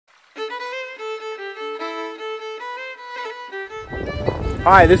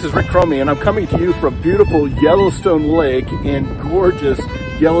Hi, this is Rick Chromey, and I'm coming to you from beautiful Yellowstone Lake in gorgeous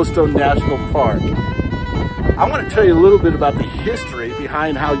Yellowstone National Park. I want to tell you a little bit about the history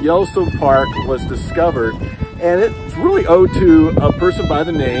behind how Yellowstone Park was discovered, and it's really owed to a person by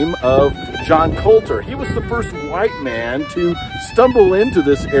the name of John Colter. He was the first white man to stumble into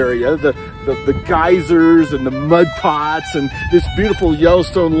this area, the geysers and the mud pots and this beautiful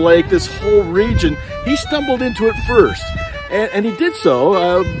Yellowstone Lake, this whole region. He stumbled into it first. And he did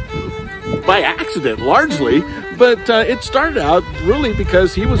so by accident, largely, but it started out really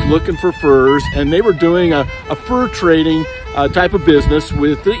because he was looking for furs, and they were doing a fur trading type of business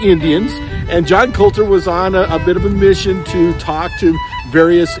with the Indians, and John Colter was on a bit of a mission to talk to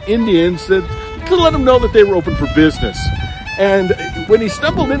various Indians to let them know that they were open for business. And when he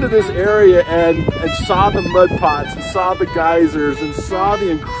stumbled into this area and saw the mud pots and saw the geysers and saw the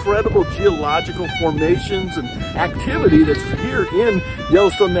incredible geological formations and activity that's here in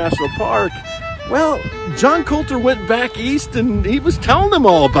Yellowstone National Park, well, John Colter went back east and he was telling them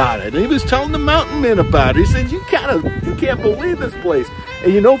all about it. And he was telling the mountain men about it. He said, you can't believe this place.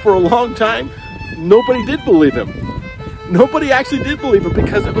 And you know, for a long time, nobody did believe him. Nobody actually did believe it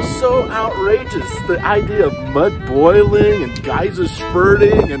because it was so outrageous. The idea of mud boiling and geysers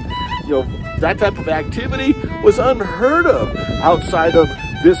spurting and, you know, that type of activity was unheard of outside of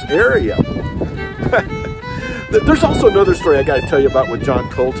this area. There's also another story I got to tell you about with John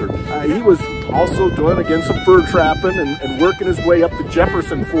Colter. He was also doing, again, some fur trapping and working his way up the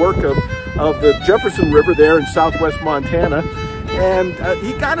Jefferson Fork of the Jefferson River there in southwest Montana. And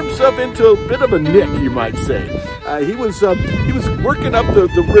he got himself into a bit of a nick, you might say. He was working up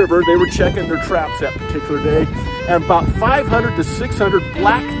the river. They were checking their traps that particular day, and about 500 to 600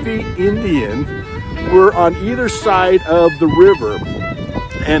 Blackfeet Indians were on either side of the river,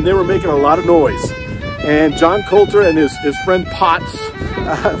 and they were making a lot of noise. And John Colter and his friend Potts,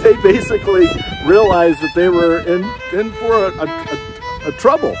 they basically realized that they were in for a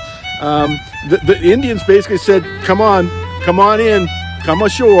trouble. The Indians basically said, come on in, come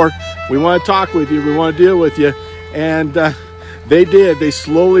ashore. We want to talk with you. We want to deal with you. And they did. They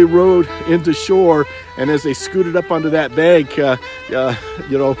slowly rowed into shore. And as they scooted up onto that bank,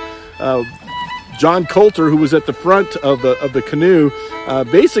 John Colter, who was at the front of the canoe,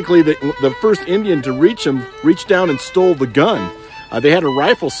 basically the first Indian to reach him, reached down and stole the gun. They had a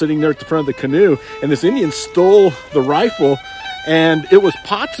rifle sitting there at the front of the canoe, and this Indian stole the rifle, and it was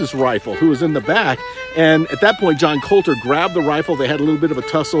Potts' rifle who was in the back. And at that point, John Colter grabbed the rifle. They had a little bit of a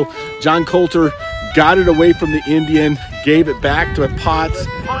tussle. John Colter got it away from the Indian, gave it back to Potts.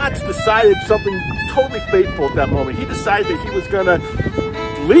 Potts decided something totally fateful at that moment. He decided that he was going to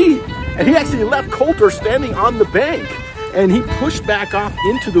leave. And he actually left Colter standing on the bank. And he pushed back off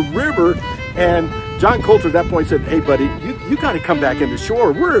into the river. And John Colter at that point said, hey, buddy, you got to come back into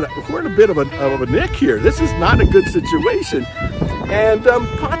shore. We're in a bit of a nick here. This is not a good situation. And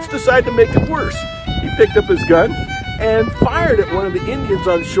Potts decided to make it worse. He picked up his gun and fired at one of the Indians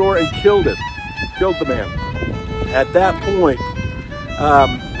on shore and killed him. Killed the man. At that point,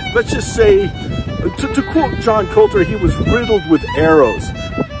 let's just say, to quote John Colter, he was riddled with arrows.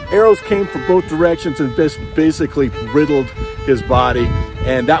 Arrows came from both directions and basically riddled his body,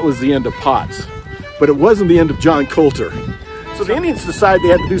 and that was the end of Potts. But it wasn't the end of John Colter. So the Indians decided they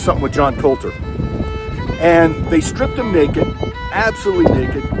had to do something with John Colter. And they stripped him naked, absolutely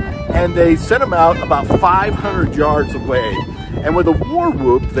naked, and they sent him out about 500 yards away. And with a war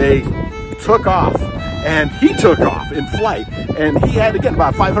whoop, they took off. And he took off in flight, and he had, again,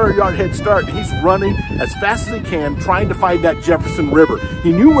 about a 500-yard head start, and he's running as fast as he can, trying to find that Jefferson River.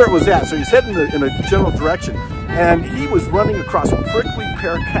 He knew where it was at, so he's heading in a general direction, and he was running across prickly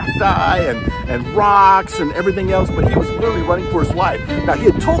pear cacti and rocks and everything else, but he was literally running for his life. Now, he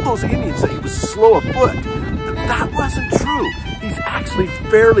had told those Indians that he was slow of foot, but that wasn't true. He's actually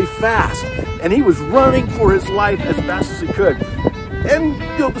fairly fast, and he was running for his life as fast as he could. And,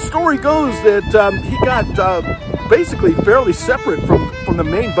 you know, the story goes that he got basically fairly separate from the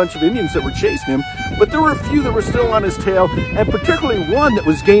main bunch of Indians that were chasing him, but there were a few that were still on his tail, and particularly one that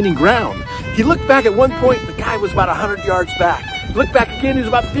was gaining ground. He looked back at one point, the guy was about 100 yards back. He looked back again, he was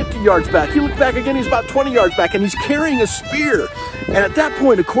about 50 yards back. He looked back again, he was about 20 yards back, and he's carrying a spear. And at that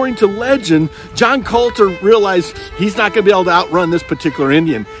point, according to legend, John Colter realized he's not going to be able to outrun this particular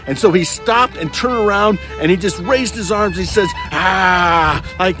Indian. And so he stopped and turned around, and he just raised his arms. He says, ah,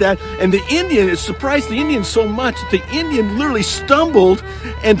 like that. And the Indian, it surprised the Indian so much that the Indian literally stumbled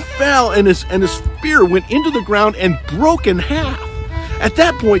and fell, and his spear went into the ground and broke in half. At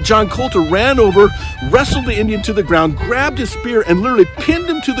that point, John Colter ran over, wrestled the Indian to the ground, grabbed his spear, and literally pinned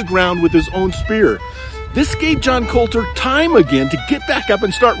him to the ground with his own spear. This gave John Colter time again to get back up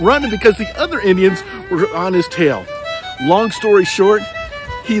and start running because the other Indians were on his tail. Long story short,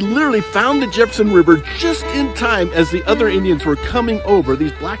 he literally found the Jefferson River just in time as the other Indians were coming over,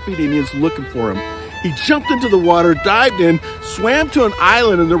 these Blackfeet Indians looking for him. He jumped into the water, dived in, swam to an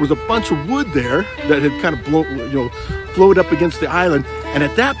island, and there was a bunch of wood there that had kind of floated up against the island. And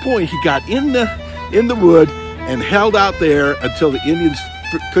at that point, he got in the wood and held out there until the Indians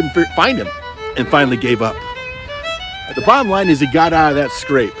couldn't find him and finally gave up. The bottom line is he got out of that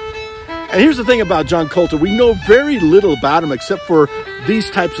scrape. And here's the thing about John Colter. We know very little about him except for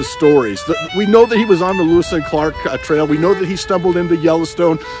these types of stories. We know that he was on the Lewis and Clark trail. We know that he stumbled into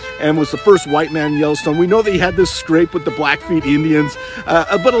Yellowstone and was the first white man in Yellowstone. We know that he had this scrape with the Blackfeet Indians.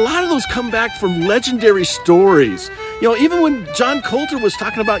 But a lot of those come back from legendary stories. You know, even when John Colter was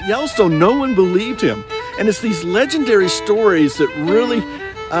talking about Yellowstone, no one believed him. And it's these legendary stories that really,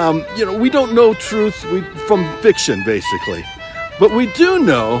 we don't know truth from fiction, basically. But we do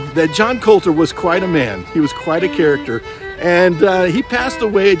know that John Colter was quite a man. He was quite a character. And he passed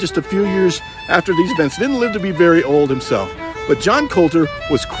away just a few years after these events. Didn't live to be very old himself. But John Colter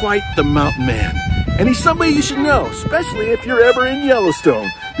was quite the mountain man. And he's somebody you should know, especially if you're ever in Yellowstone,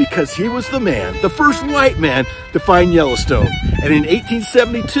 because he was the man, the first white man to find Yellowstone. And in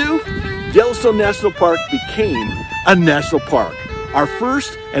 1872, Yellowstone National Park became a national park, our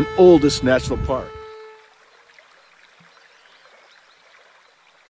first and oldest national park.